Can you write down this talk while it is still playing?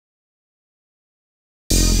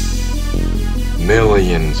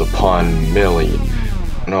millions upon millions.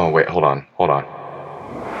 No, wait, hold on.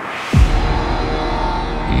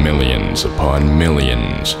 Millions upon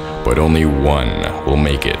millions, but only one will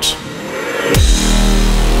make it.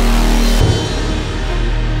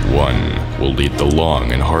 One will lead the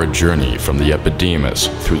long and hard journey from the epidermis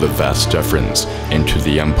through the vas deferens into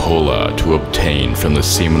the ampulla to obtain from the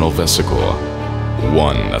seminal vesicle.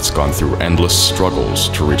 One that's gone through endless struggles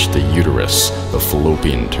to reach the uterus, the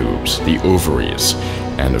fallopian tubes, the ovaries,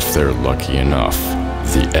 and if they're lucky enough,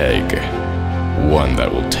 the egg. One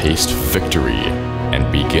that will taste victory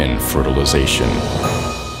and begin fertilization.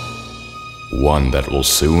 One that will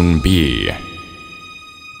soon be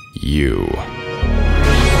you.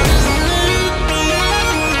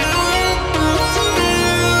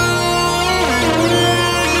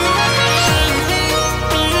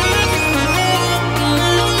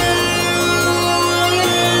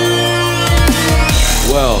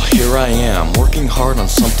 Well, here I am, working hard on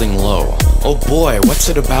something low. Oh boy, what's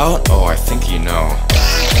it about? Oh, I think you know.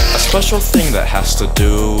 A special thing that has to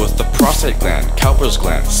do with the prostate gland, Cowper's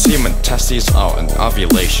gland, semen, testes, and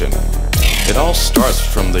ovulation. It all starts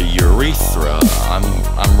from the urethra.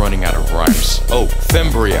 I'm running out of rhymes. Oh,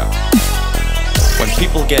 fimbria. When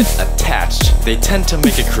people get attached, they tend to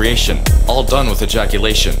make a creation, all done with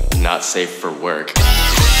ejaculation. Not safe for work.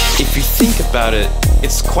 If you think about it,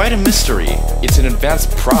 it's quite a mystery. It's an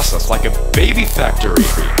advanced process like a baby factory.